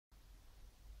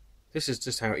This is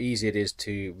just how easy it is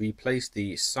to replace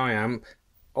the SIAMP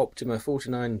Optima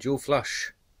 49 dual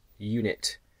flush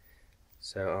unit.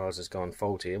 So ours has gone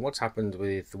faulty, and what's happened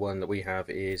with the one that we have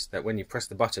is that when you press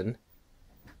the button,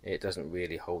 it doesn't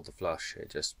really hold the flush. It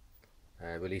just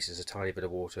releases a tiny bit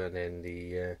of water and then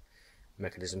the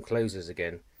mechanism closes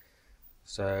again.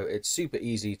 So it's super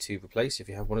easy to replace if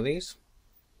you have one of these.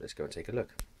 Let's go and take a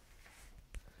look.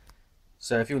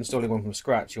 So if you're installing one from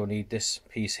scratch, you'll need this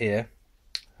piece here.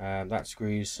 That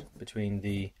screws between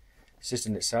the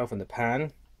cistern itself and the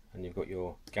pan, and you've got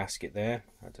your gasket there.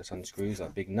 That just unscrews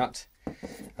that big nut.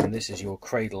 And this is your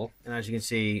cradle. And as you can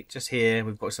see, just here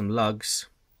we've got some lugs,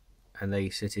 and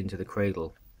they sit into the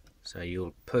cradle. So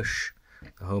you'll push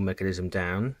the whole mechanism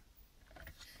down,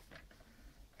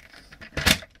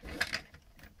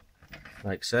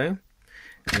 like so.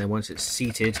 And then once it's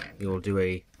seated, you'll do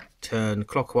a turn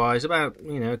clockwise, about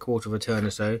a quarter of a turn or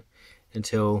so,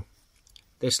 until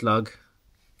this lug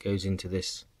goes into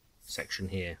this section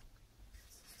here.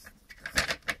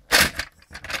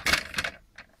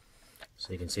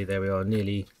 So you can see there we are,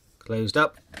 nearly closed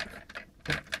up.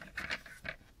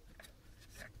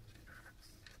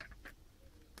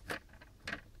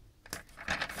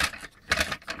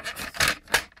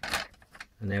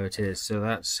 And there it is. So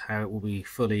that's how it will be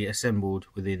fully assembled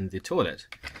within the toilet.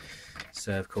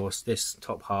 So of course this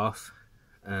top half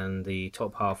and the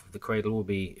top half of the cradle will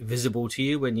be visible to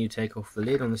you when you take off the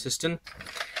lid on the cistern.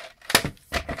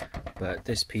 But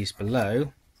this piece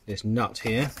below, this nut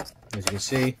here, as you can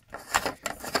see,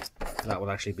 that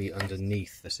will actually be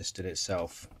underneath the cistern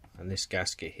itself. And this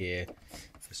gasket here,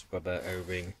 this rubber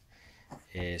O-ring,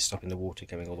 is stopping the water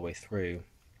coming all the way through.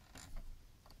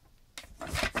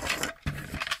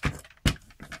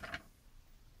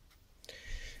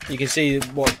 You can see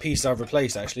what piece I've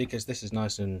replaced actually, because this is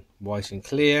nice and white and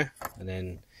clear, and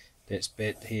then this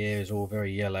bit here is all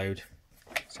very yellowed,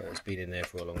 so it's been in there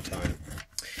for a long time.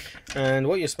 And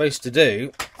what you're supposed to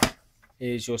do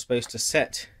is you're supposed to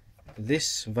set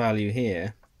this value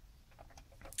here,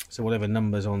 so whatever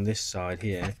numbers on this side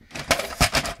here,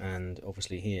 and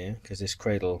obviously here, because this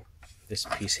cradle, this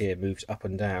piece here moves up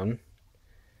and down,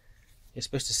 you're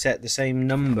supposed to set the same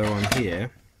number on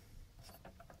here.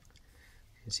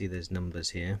 You can see there's numbers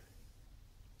here.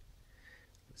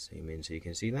 Let's zoom in so you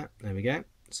can see that. There we go.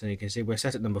 So you can see we're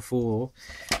set at number 4,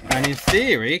 and in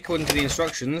theory, according to the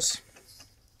instructions,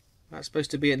 that's supposed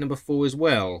to be at number 4 as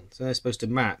well. So they're supposed to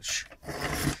match.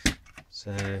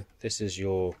 So this is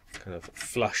your kind of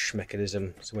flush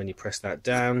mechanism. So when you press that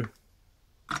down,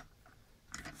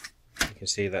 you can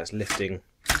see that's lifting.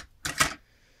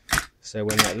 So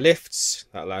when that lifts,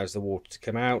 that allows the water to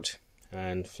come out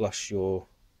and flush your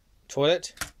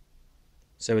toilet.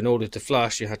 So in order to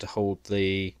flush, you had to hold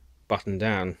the button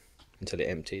down until it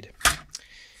emptied.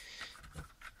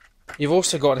 You've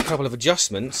also got a couple of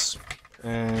adjustments,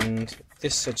 and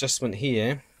this adjustment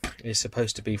here is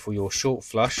supposed to be for your short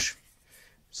flush.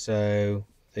 So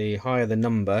the higher the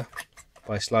number,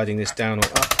 by sliding this down or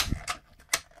up,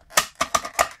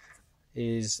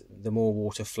 is the more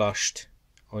water flushed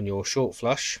on your short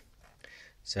flush.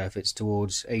 So if it's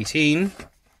towards 18,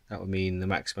 that would mean the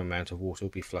maximum amount of water will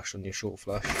be flushed on your short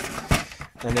flush.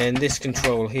 And then this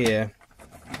control here,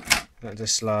 that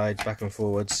just slides back and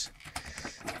forwards.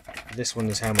 This one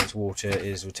is how much water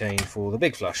is retained for the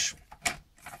big flush.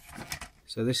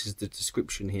 So this is the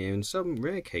description here. In some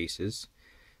rare cases,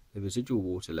 the residual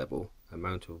water level,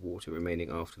 amount of water remaining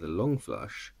after the long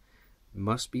flush,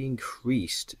 must be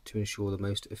increased to ensure the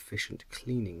most efficient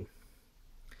cleaning.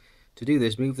 To do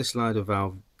this, move the slider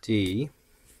valve D,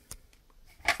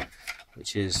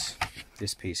 which is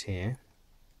this piece here,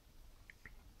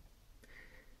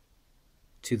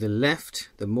 to the left.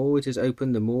 The more it is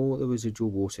open, the more the residual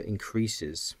water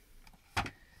increases.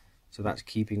 So that's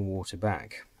keeping water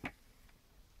back.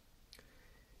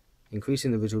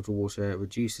 Increasing the residual water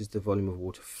reduces the volume of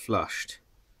water flushed.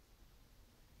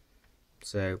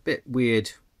 So a bit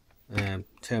weird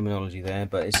terminology there,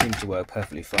 but it seems to work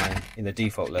perfectly fine in the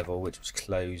default level, which was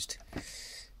closed.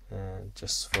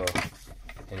 Just for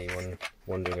anyone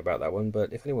wondering about that one,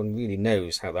 but if anyone really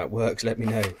knows how that works, let me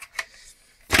know.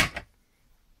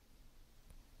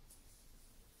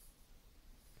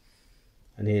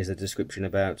 And here's a description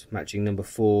about matching number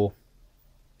 4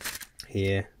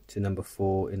 here to number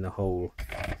 4 in the hole.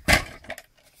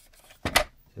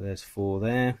 So there's 4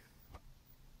 there,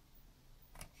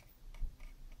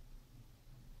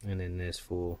 and then there's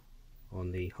 4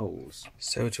 on the holes.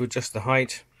 So to adjust the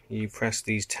height, you press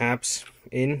these tabs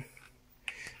in,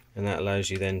 and that allows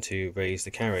you then to raise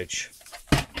the carriage.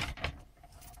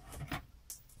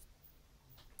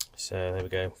 So there we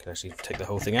go, we can actually take the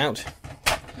whole thing out.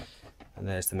 and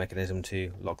there's the mechanism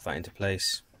to lock that into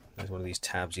place. There's one of these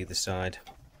tabs either side,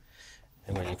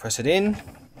 and when you press it in,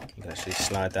 you can actually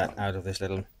slide that out of this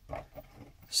little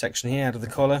section here, out of the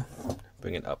collar,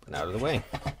 bring it up and out of the way.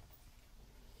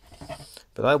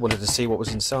 But I wanted to see what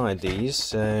was inside these,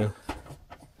 so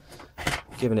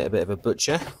giving it a bit of a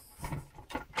butcher.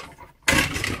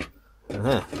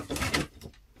 And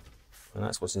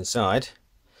that's what's inside.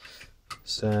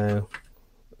 So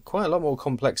quite a lot more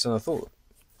complex than I thought,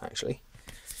 actually.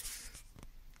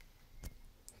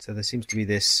 So there seems to be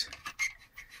this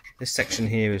section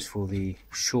here is for the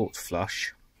short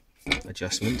flush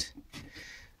adjustment.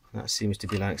 That seems to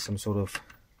be like some sort of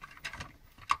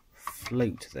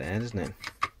float there, doesn't it?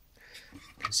 You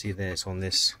can see there it's on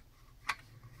this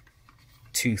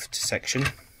toothed section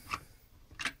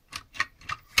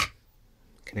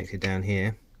connected down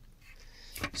here.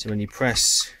 So when you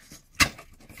press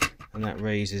and that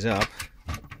raises up,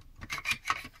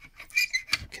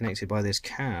 connected by this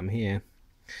cam here,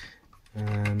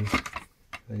 then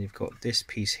you've got this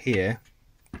piece here.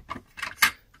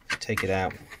 Take it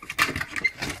out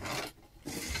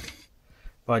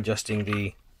by adjusting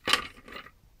the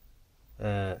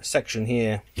section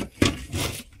here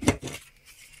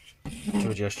to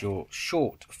adjust your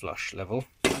short flush level.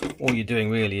 All you're doing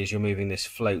really is you're moving this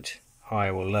float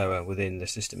higher or lower within the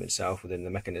system itself, within the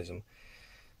mechanism.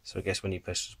 So I guess when you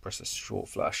press the short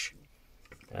flush,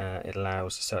 it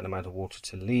allows a certain amount of water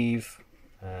to leave,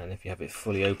 and if you have it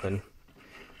fully open,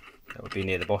 that would be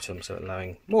near the bottom, so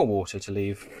allowing more water to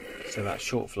leave. So that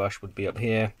short flush would be up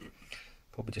here,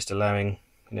 probably just allowing,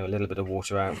 you know, a little bit of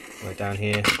water out right down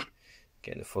here,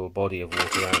 getting the full body of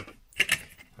water out,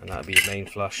 and that would be the main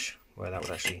flush, where that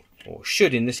would actually, or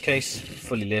should in this case,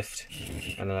 fully lift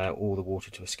and allow all the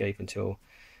water to escape until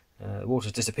the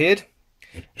water's disappeared,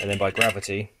 and then by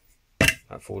gravity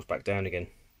that falls back down again.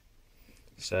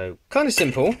 So kind of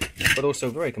simple, but also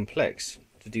very complex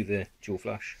to do the dual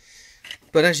flush.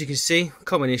 But as you can see,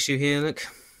 common issue here, look.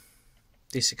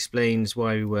 This explains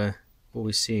why we were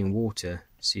always seeing water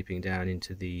seeping down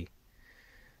into the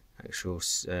actual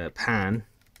pan.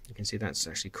 You can see that's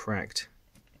actually cracked,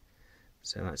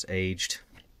 so that's aged.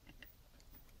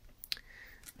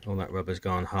 All that rubber's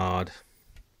gone hard,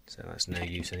 so that's no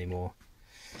use anymore.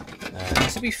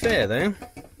 To be fair though,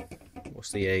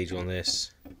 what's the age on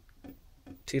this?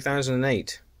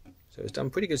 2008, so it's done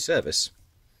pretty good service.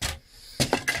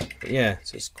 But yeah,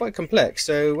 so it's quite complex.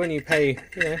 So when you pay,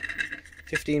 you know,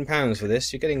 £15 for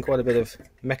this, you're getting quite a bit of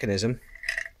mechanism.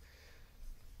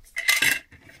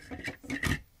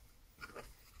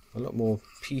 A lot more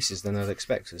pieces than I'd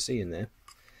expect to see in there.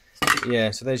 But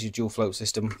yeah, so there's your dual float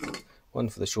system. One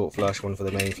for the short flush, one for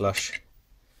the main flush.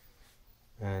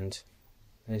 And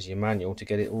there's your manual to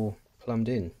get it all plumbed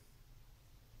in.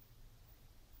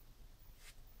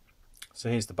 So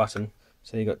here's the button.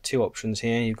 So you've got two options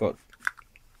here. You've got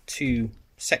two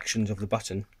sections of the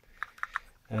button.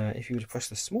 If you were to press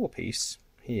the small piece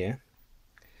here,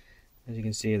 as you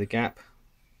can see the gap,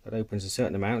 that opens a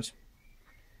certain amount.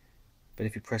 But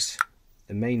if you press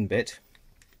the main bit,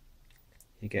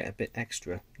 you get a bit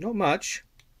extra. Not much.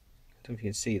 I don't know if you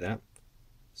can see that.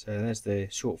 So there's the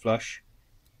short flush,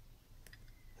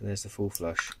 and there's the full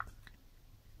flush.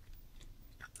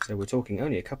 So we're talking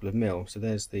only a couple of mil. So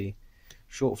there's the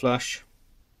short flush,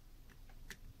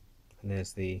 and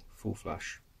there's the full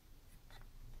flush.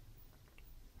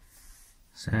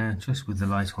 So just with the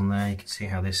light on there, you can see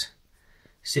how this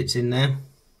sits in there.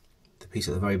 The piece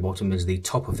at the very bottom is the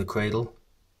top of the cradle,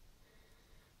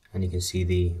 and you can see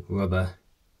the rubber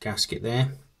gasket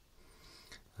there,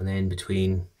 and then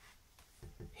between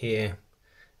here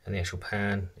and the actual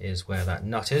pan is where that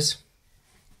nut is,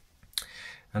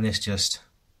 and this just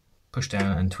push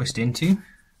down and twist into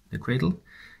the cradle,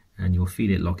 and you'll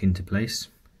feel it lock into place.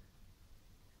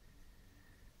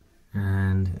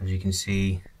 And as you can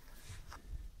see,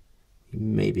 you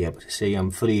may be able to see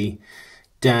I'm fully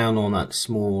down on that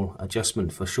small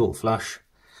adjustment for short flush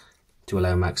to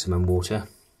allow maximum water,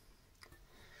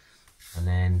 and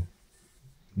then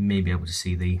you may be able to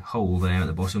see the hole there at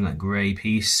the bottom, that grey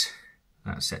piece,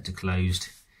 that's set to closed.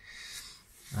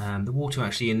 The water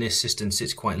actually in this cistern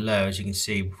sits quite low, as you can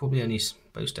see. We're probably only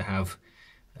supposed to have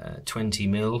 20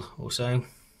 mil or so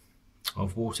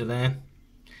of water there.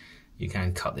 You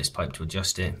can cut this pipe to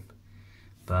adjust it,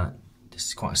 but this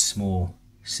is quite a small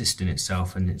cistern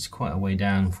itself, and it's quite a way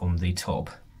down from the top.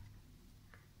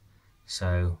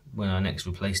 So when I next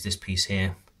replace this piece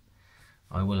here,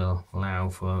 I will allow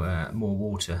for more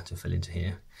water to fill into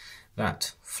here.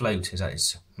 That float is at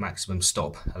its maximum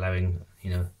stop, allowing, you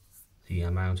know, the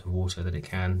amount of water that it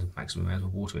can, the maximum amount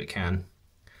of water it can.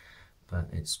 But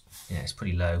it's, yeah, it's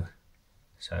pretty low.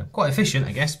 So quite efficient,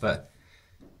 I guess, but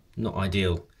not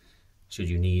ideal should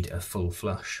you need a full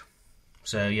flush.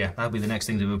 So yeah, that'll be the next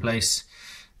thing to replace,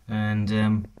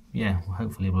 and yeah,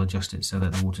 hopefully we'll adjust it so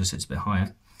that the water sits a bit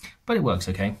higher, but it works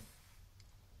okay.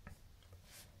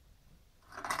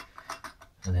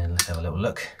 And then let's have a little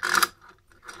look.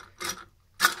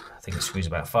 I think it screws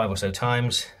about 5 or so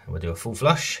times, and we'll do a full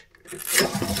flush.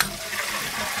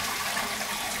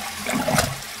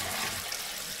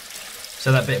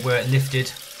 So that bit where it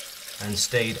lifted and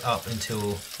stayed up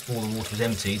until all the water was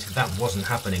emptied, that wasn't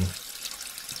happening.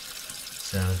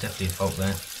 So definitely a fault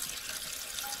there.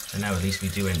 And now at least we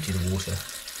do empty the water.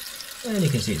 And you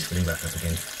can see it's filling back up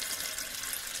again.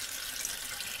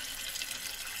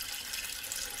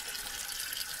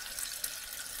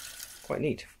 Quite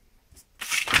neat.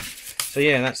 So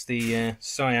yeah, that's the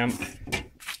SIAMP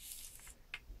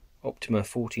Optima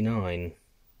 49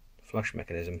 flush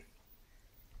mechanism.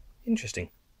 Interesting.